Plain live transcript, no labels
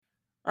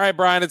All right,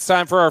 Brian, it's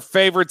time for our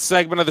favorite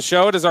segment of the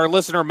show. It is our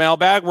listener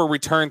mailbag, where we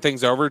turn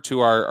things over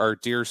to our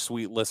dear,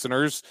 sweet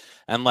listeners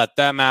and let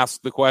them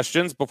ask the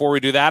questions. Before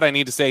we do that, I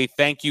need to say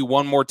thank you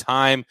one more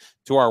time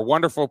to our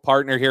wonderful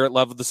partner here at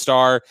Love of the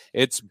Star.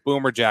 It's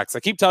Boomer Jacks.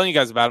 I keep telling you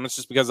guys about them. It's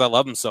just because I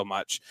love them so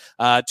much.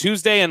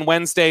 Tuesday and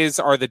Wednesdays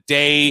are the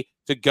days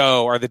to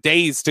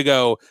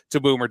go to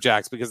Boomer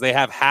Jacks, because they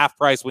have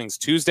half-price wings.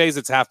 Tuesdays,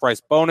 it's half-price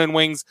bone-in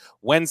wings.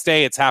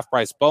 Wednesday, it's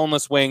half-price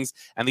boneless wings.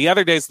 And the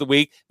other days of the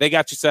week, they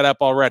got you set up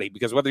already,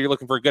 because whether you're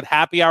looking for a good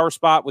happy hour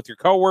spot with your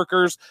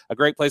coworkers, a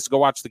great place to go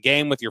watch the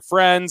game with your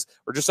friends,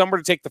 or just somewhere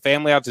to take the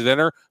family out to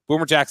dinner,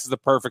 Boomer Jacks is the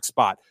perfect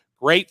spot.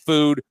 Great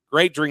food,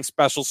 great drink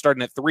specials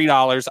starting at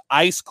 $3,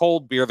 ice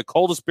cold beer, the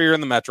coldest beer in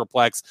the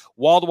Metroplex,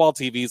 wall-to-wall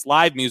TVs,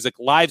 live music,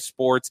 live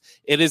sports.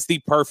 It is the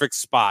perfect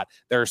spot.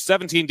 There are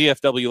 17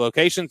 DFW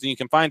locations, and you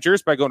can find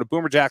yours by going to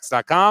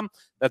boomerjacks.com.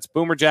 That's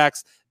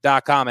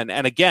boomerjacks.com.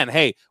 And again,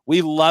 hey,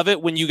 we love it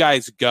when you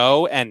guys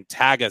go and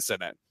tag us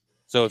in it.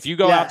 So if you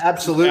go out,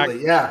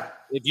 absolutely,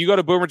 if you go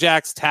to Boomer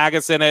Jacks, tag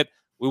us in it.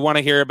 We want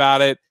to hear about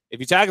it. If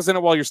you tag us in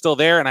it while you're still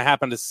there and I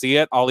happen to see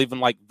it, I'll even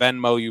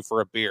Venmo you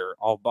for a beer.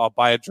 I'll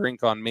buy a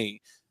drink on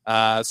me.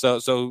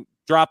 So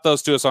drop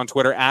those to us on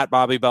Twitter at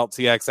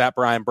BobbyBeltTX, at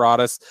Brian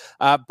Broaddus.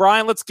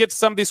 Brian, let's get to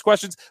some of these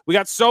questions. We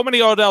got so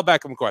many Odell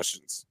Beckham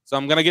questions. So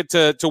I'm going to get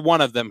to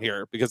one of them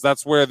here, because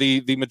that's where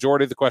the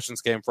majority of the questions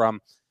came from.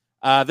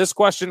 This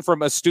question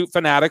from Astute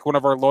Fanatic, one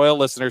of our loyal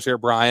listeners here,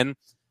 Brian.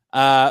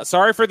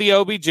 Sorry for the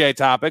OBJ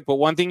topic, but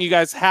one thing you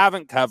guys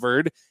haven't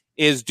covered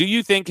is, do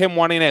you think him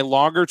wanting a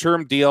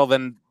longer-term deal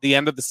than the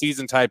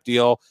end-of-the-season type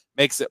deal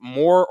makes it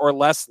more or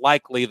less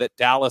likely that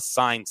Dallas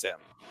signs him?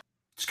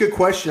 It's a good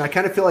question. I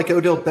kind of feel like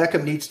Odell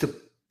Beckham needs to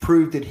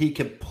prove that he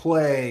can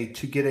play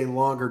to get a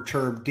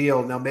longer-term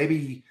deal. Now,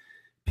 maybe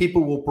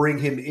people will bring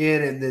him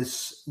in and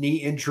this knee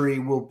injury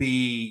will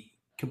be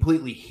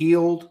completely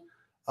healed,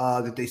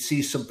 that they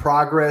see some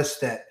progress,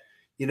 that,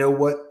 you know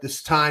what,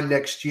 this time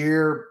next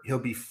year, he'll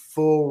be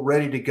full,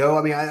 ready to go.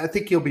 I mean, I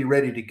think he'll be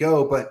ready to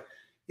go, but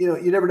you know,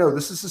 you never know.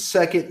 This is his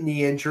second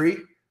knee injury.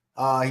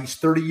 He's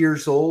 30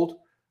 years old.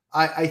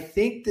 I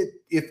think that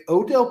if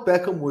Odell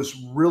Beckham was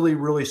really,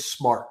 really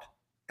smart,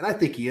 and I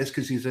think he is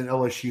because he's an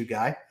LSU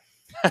guy,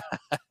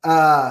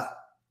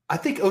 I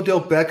think Odell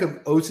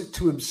Beckham owes it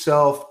to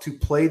himself to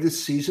play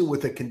this season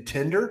with a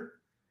contender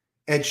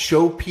and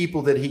show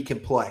people that he can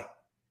play,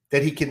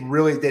 that he can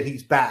really, that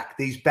he's back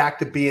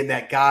to being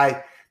that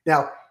guy.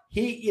 Now,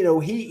 he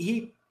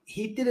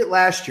did it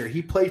last year.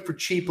 He played for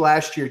cheap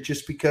last year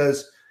just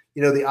because –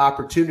 the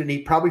opportunity.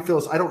 He probably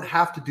feels, I don't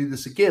have to do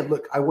this again.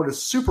 Look, I won a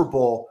Super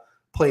Bowl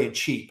playing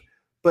cheap.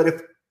 But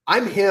if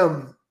I'm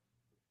him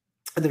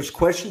and there's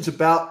questions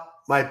about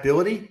my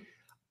ability,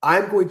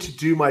 I'm going to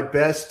do my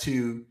best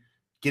to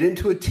get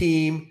into a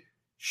team,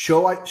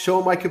 show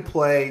them I can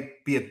play,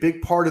 be a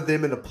big part of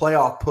them in a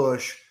playoff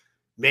push,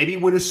 maybe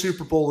win a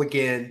Super Bowl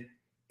again,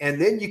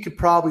 and then you could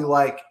probably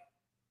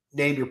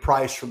name your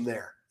price from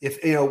there, if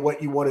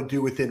what you want to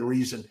do within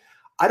reason.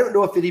 I don't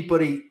know if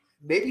anybody –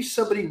 maybe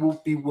somebody will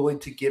be willing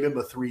to give him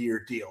a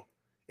 3-year deal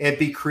and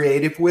be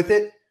creative with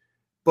it.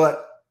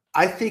 But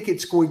I think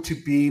it's going to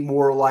be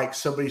more like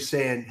somebody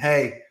saying,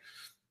 hey,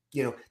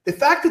 the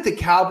fact that the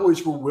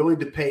Cowboys were willing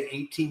to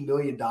pay $18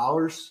 million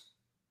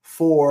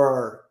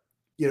for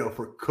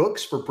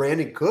Cooks, for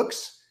Brandon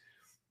Cooks,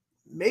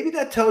 maybe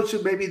that tells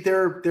you maybe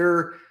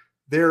they're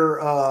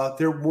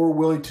more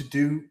willing to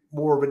do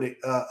more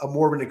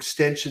of an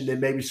extension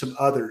than maybe some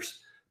others.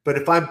 But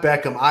if I'm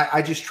Beckham,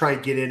 I just try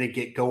and get in and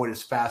get going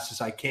as fast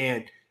as I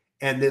can,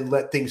 and then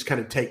let things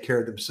kind of take care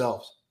of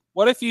themselves.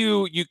 What if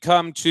you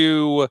come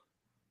to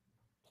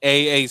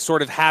a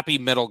sort of happy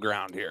middle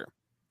ground here,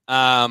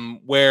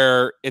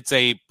 where it's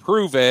a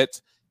prove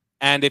it,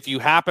 and if you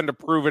happen to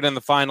prove it in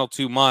the final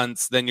 2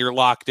 months, then you're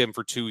locked in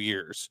for 2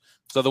 years.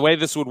 So the way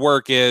this would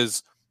work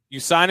is you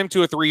sign him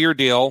to a 3-year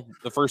deal.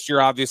 The first year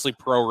obviously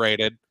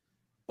prorated,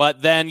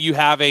 but then you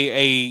have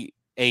a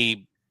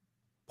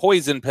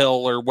poison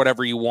pill or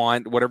whatever you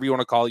want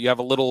to call it. You have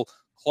a little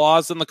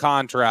clause in the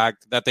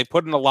contract that they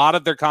put in a lot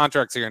of their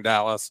contracts here in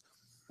Dallas,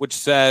 which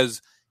says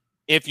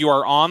if you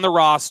are on the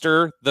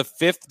roster the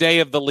 5th day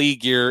of the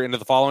league year into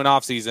the following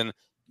offseason,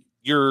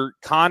 your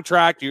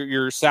contract,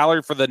 your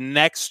salary for the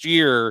next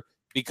year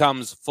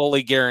becomes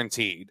fully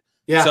guaranteed.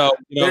 Yeah. So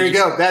there you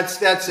go.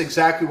 That's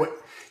exactly what.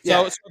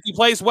 Yeah. So if he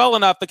plays well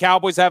enough, the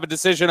Cowboys have a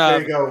decision of,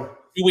 there you go.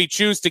 Do we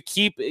choose to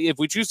keep? If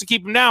we choose to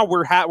keep him now,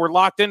 we're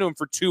locked into him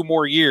for 2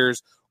 more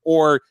years.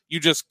 Or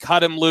you just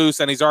cut him loose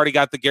and he's already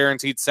got the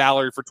guaranteed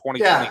salary for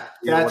 2020.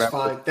 Yeah, that's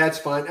fine. That's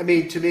fine. I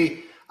mean, to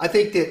me, I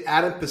think that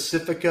Adam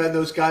Pacifica and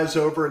those guys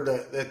over in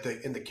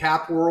the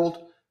cap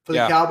world for the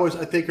Cowboys,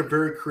 I think are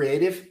very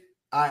creative.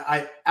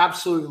 I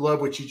absolutely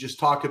love what you just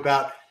talked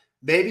about.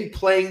 Maybe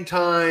playing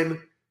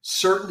time,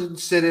 certain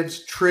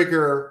incentives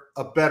trigger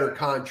a better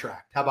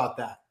contract. How about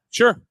that?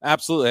 Sure,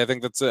 absolutely. I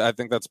think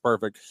that's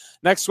perfect.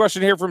 Next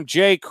question here from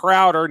Jay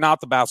Crowder,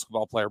 not the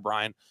basketball player,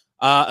 Brian.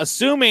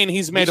 Assuming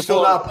he's made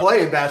still not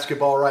playing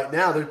basketball right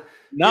now.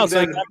 No,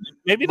 so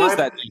maybe it is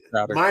that Jay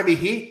Crowder. Miami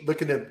Heat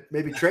looking to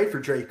maybe trade for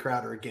Jay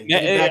Crowder again.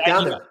 Get him back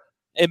down there.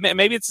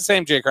 Maybe it's the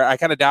same Jay Crowder. I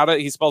kind of doubt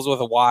it. He spells with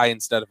a Y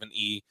instead of an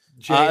E.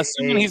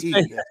 Assuming he's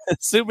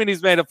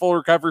made a full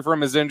recovery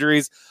from his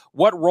injuries,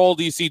 what role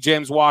do you see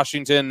James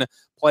Washington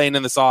playing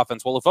in this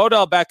offense? Well, if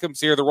Odell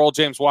Beckham's here, the role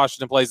James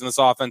Washington plays in this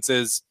offense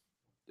is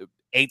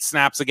 8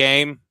 snaps a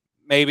game,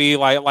 maybe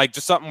like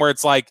just something where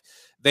it's like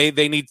they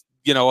need,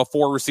 a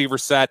 4 receiver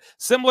set,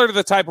 similar to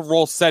the type of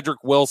role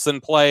Cedric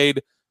Wilson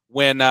played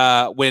when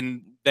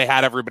they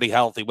had everybody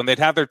healthy. When they'd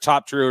have their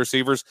top trio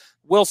receivers,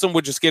 Wilson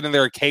would just get in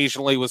there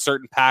occasionally with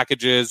certain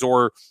packages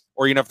or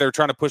if they're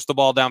trying to push the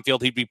ball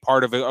downfield, he'd be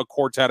part of a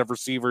quartet of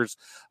receivers.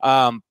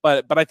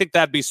 But I think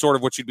that'd be sort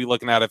of what you'd be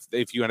looking at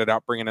if you ended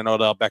up bringing in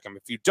Odell Beckham.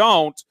 If you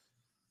don't,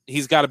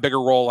 he's got a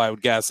bigger role, I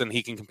would guess, and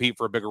he can compete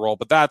for a bigger role.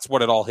 But that's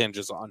what it all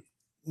hinges on.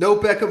 No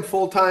Beckham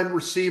full-time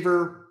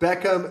receiver.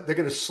 Beckham, they're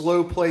going to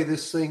slow play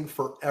this thing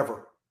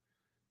forever.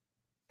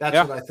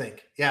 That's what I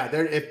think. Yeah,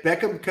 if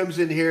Beckham comes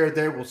in here,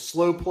 they will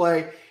slow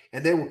play,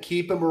 and they will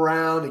keep him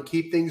around and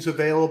keep things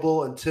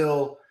available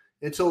until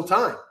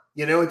time.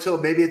 Until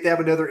maybe if they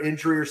have another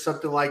injury or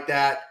something like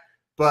that.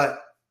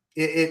 But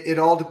it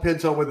all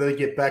depends on whether they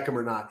get Beckham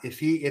or not. If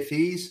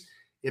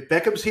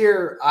Beckham's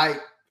here,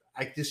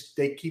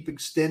 they keep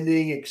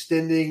extending.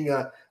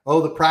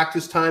 The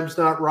practice time's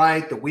not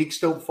right, the weeks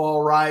don't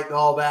fall right, and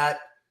all that.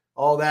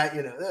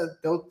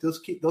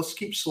 They'll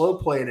keep slow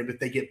playing him if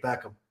they get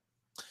Beckham.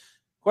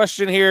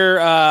 Question here,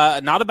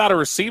 not about a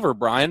receiver,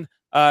 Brian.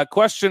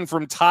 Question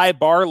from Ty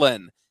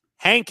Barlin.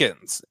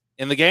 Hankins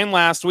in the game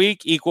last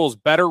week equals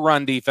better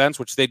run defense,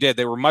 which they did.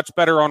 They were much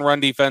better on run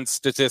defense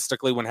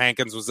statistically when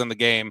Hankins was in the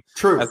game.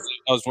 True. As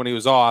he was when he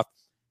was off.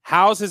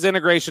 How's his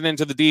integration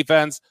into the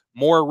defense?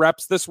 More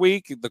reps this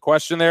week? The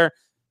question there.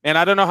 And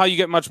I don't know how you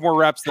get much more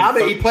reps. How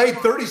many? He played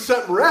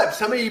 30-something reps.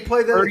 How many you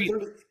played there?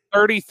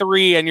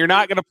 33, and you're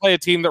not going to play a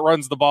team that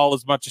runs the ball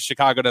as much as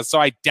Chicago does. So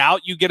I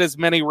doubt you get as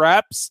many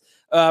reps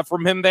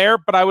from him there,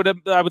 but I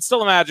would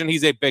still imagine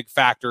he's a big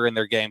factor in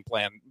their game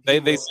plan. They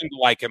seem to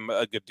like him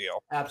a good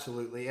deal.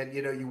 Absolutely. And,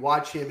 you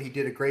watch him. He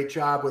did a great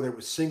job, whether it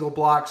was single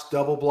blocks,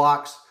 double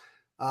blocks.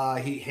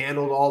 He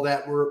handled all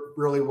that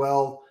really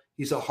well.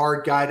 He's a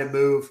hard guy to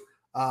move.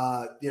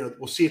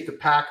 We'll see if the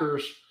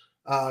Packers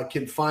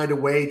can find a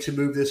way to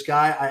move this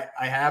guy.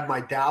 I have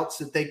my doubts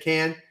that they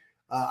can.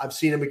 I've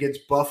seen him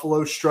against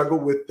Buffalo struggle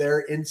with their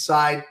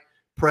inside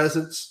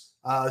presence.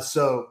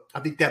 So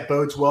I think that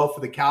bodes well for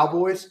the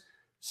Cowboys.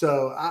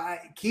 So I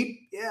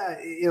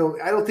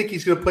don't think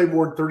he's going to play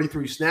more than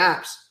 33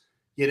 snaps,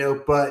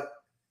 but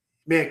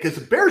man, because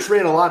the Bears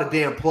ran a lot of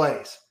damn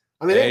plays.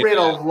 I mean, they ran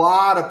a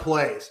lot of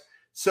plays.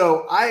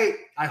 So I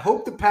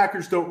hope the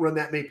Packers don't run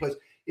that many plays.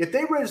 If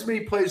they run as many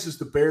plays as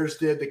the Bears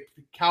did, the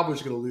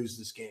Cowboys are going to lose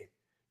this game.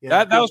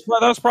 That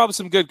was probably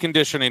some good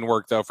conditioning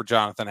work though for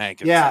Jonathan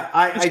Hankins. Yeah,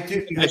 I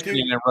do.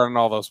 And running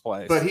all those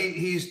plays, but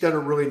he's done a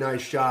really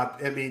nice job.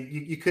 I mean,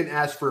 you couldn't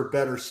ask for a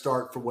better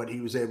start for what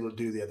he was able to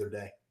do the other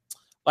day.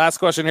 Last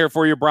question here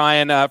for you,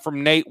 Brian,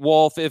 from Nate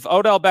Wolf. If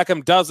Odell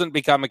Beckham doesn't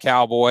become a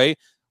Cowboy,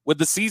 would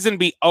the season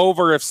be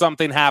over if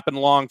something happened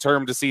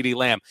long-term to CeeDee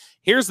Lamb?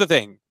 Here's the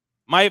thing.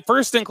 My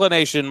first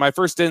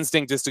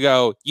instinct is to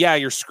go, yeah,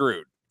 you're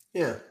screwed.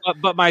 Yeah.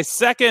 But my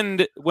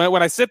second,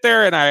 when I sit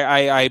there and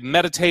I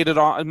meditate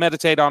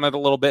on it a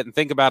little bit and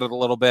think about it a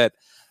little bit,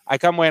 I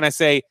come away and I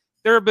say,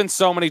 there have been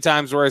so many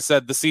times where I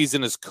said the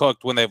season is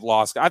cooked when they've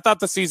lost. I thought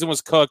the season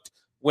was cooked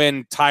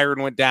when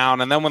Tyron went down,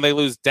 and then when they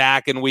lose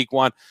Dak in week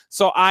 1.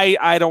 So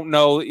I don't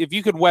know. If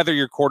you could weather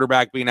your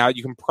quarterback being out,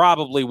 you can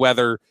probably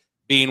weather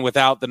being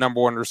without the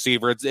number one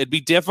receiver. It'd be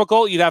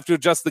difficult. You'd have to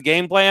adjust the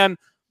game plan.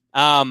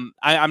 I'm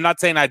not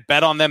saying I'd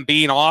bet on them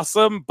being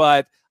awesome,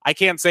 but I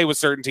can't say with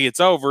certainty it's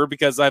over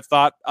because I've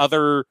thought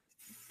other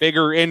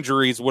bigger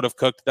injuries would have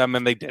cooked them,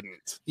 and they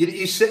didn't. You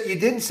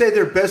didn't say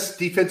their best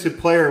defensive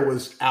player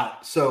was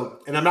out. So,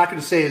 and I'm not going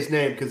to say his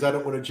name because I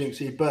don't want to jinx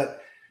it, but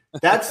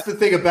that's the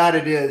thing about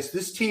it is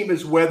this team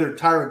has weathered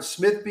Tyron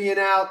Smith being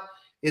out.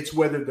 It's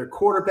weathered their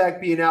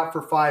quarterback being out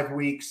for 5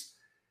 weeks.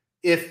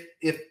 If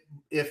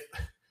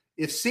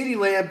CeeDee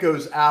Lamb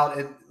goes out,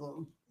 and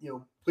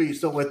please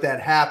don't let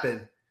that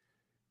happen.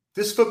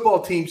 This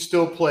football team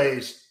still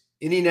plays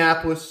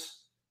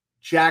Indianapolis,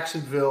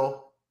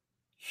 Jacksonville,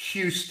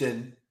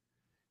 Houston.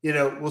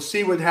 We'll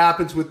see what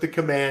happens with the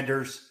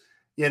Commanders.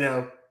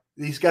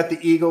 He's got the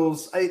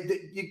Eagles,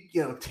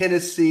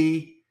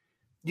 Tennessee.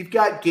 You've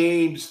got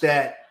games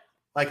that,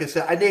 like I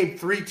said, I named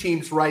 3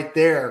 teams right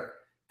there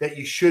that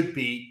you should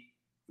beat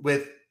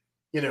with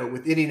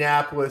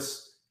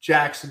Indianapolis,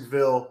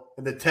 Jacksonville,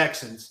 and the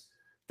Texans.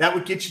 That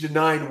would get you to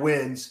 9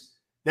 wins.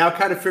 Now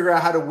kind of figure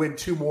out how to win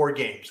 2 more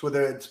games,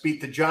 whether it's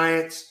beat the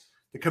Giants,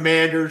 the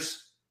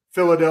Commanders,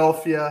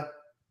 Philadelphia,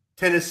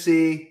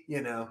 Tennessee.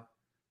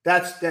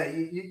 That's that.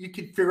 You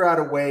can figure out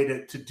a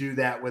way to do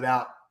that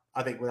without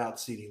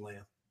CeeDee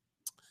Lamb.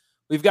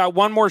 We've got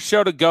one more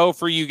show to go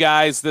for you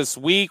guys this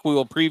week. We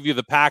will preview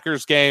the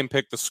Packers game,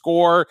 pick the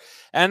score,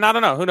 and I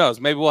don't know. Who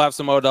knows? Maybe we'll have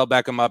some Odell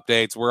Beckham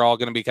updates. We're all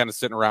going to be kind of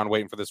sitting around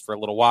waiting for this for a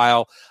little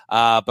while.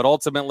 But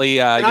ultimately,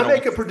 can I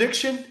make a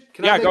prediction?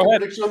 Can I make a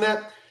prediction on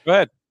that? Go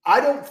ahead. I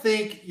don't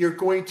think you're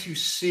going to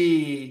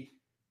see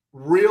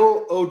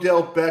real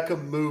Odell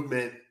Beckham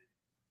movement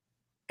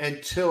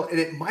and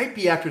it might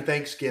be after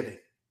Thanksgiving.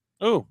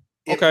 Oh,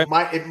 okay.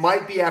 It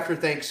might be after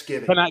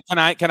Thanksgiving. Can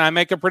I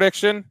make a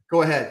prediction?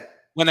 Go ahead.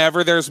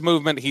 Whenever there's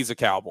movement, he's a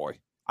Cowboy.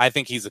 I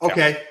think he's a Cowboy.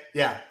 Okay.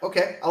 Yeah.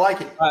 Okay. I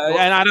like it.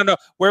 And I don't know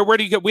where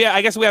do you get?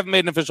 I guess we haven't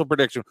made an official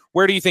prediction.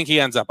 Where do you think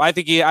he ends up? I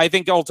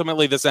think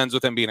ultimately this ends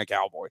with him being a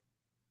Cowboy.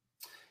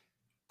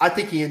 I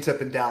think he ends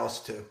up in Dallas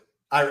too.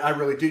 I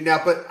really do now.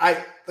 But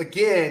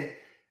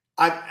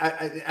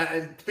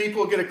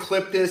people are going to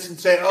clip this and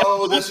say,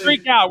 "Oh, this is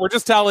freak out." We're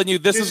just telling you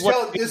this is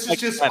what this is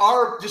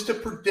just a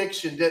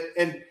prediction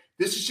and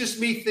this is just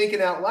me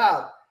thinking out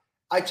loud.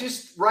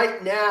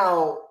 Right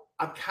now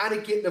I'm kind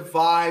of getting a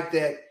vibe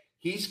that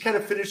he's kind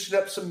of finishing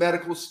up some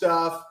medical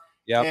stuff,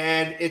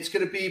 and it's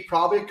going to be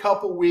probably a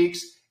couple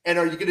weeks. And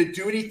are you going to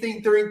do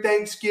anything during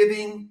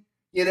Thanksgiving?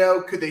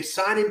 Could they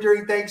sign him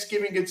during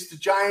Thangsgiving against the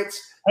Giants?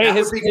 Hey,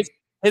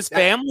 his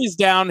family's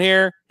down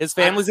here. His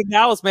family's in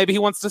Dallas. Maybe he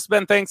wants to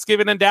spend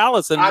Thanksgiving in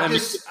Dallas. I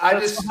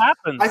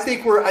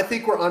think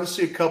we're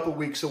honestly a couple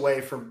weeks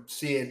away from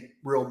seeing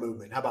real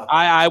movement. How about that?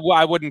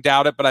 I wouldn't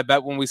doubt it, but I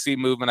bet when we see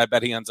movement, I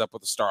bet he ends up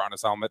with a star on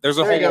his helmet. There's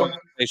a whole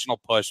organizational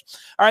push.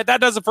 All right,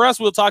 that does it for us.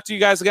 We'll talk to you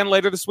guys again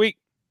later this week.